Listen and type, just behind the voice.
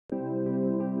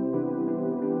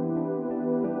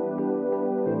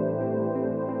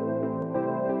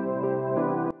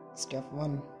Step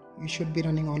 1. You should be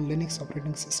running on Linux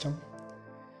operating system.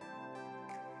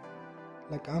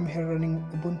 Like I'm here running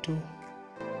Ubuntu.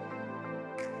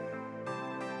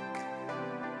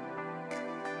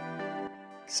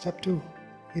 Step 2.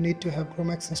 You need to have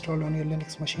GROMACS installed on your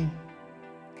Linux machine.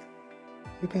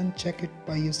 You can check it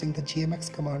by using the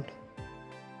GMX command.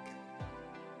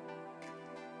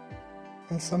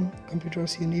 On some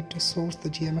computers you need to source the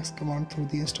GMX command through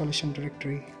the installation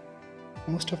directory.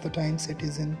 Most of the times it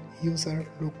is in user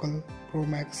local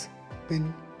GROMACS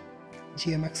bin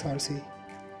gmxrc.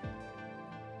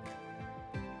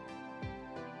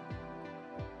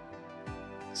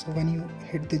 So when you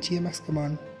hit the GMX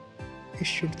command, it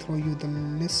should throw you the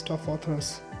list of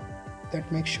authors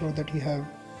that make sure that you have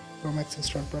GROMACS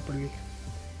installed properly.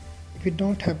 If you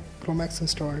don't have GROMACS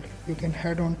installed, you can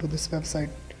head on to this website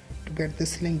to get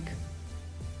this link.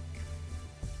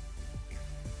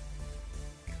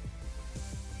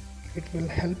 It will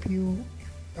help you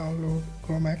download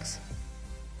GROMACS.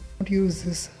 Don't use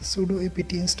this sudo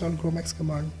apt install GROMACS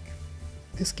command.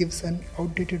 This gives an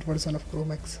outdated version of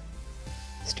GROMACS.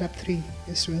 Step 3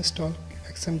 is to install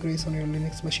Xmgrace on your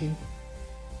Linux machine.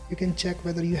 You can check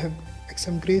whether you have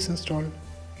Xmgrace installed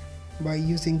by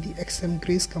using the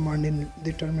Xmgrace command in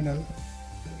the terminal.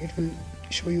 It will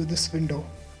show you this window.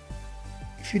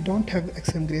 If you don't have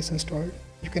Xmgrace installed,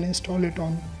 you can install it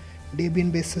on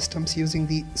Debian based systems using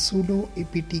the sudo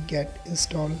apt-get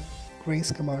install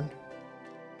grace command.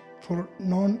 For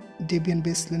non-Debian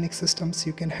based Linux systems,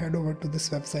 you can head over to this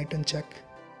website and check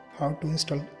how to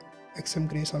install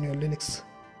Xmgrace on your Linux.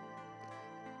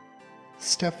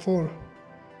 Step 4.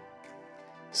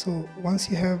 So once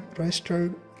you have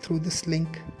registered through this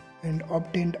link and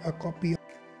obtained a copy,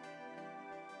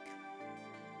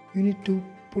 you need to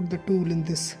put the tool in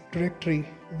this directory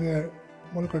where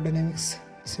molecular dynamics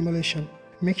simulation.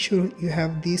 Make sure you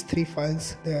have these 3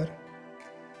 files there.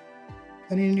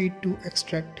 Then you need to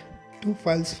extract 2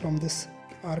 files from this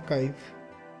archive.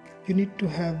 You need to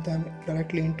have them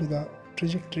directly into the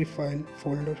trajectory file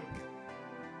folder.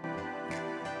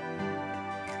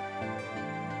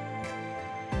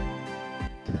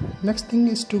 Next thing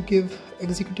is to give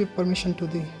executive permission to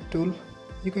the tool.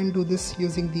 You can do this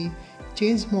using the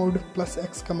change mode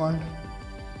 +x command.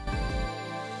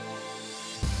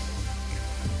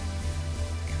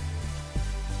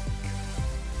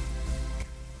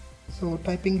 So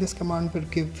typing this command will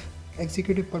give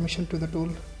executive permission to the tool,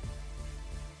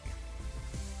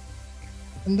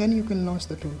 and then you can launch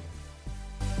the tool.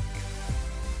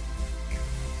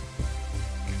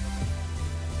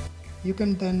 You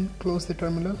can then close the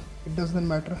terminal. It doesn't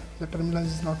matter, the terminal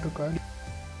is not required.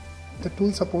 The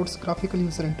tool supports graphical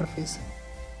user interface.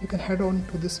 You can head on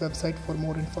to this website for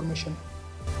more information.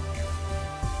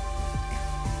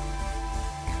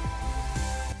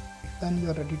 Then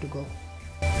you are ready to go.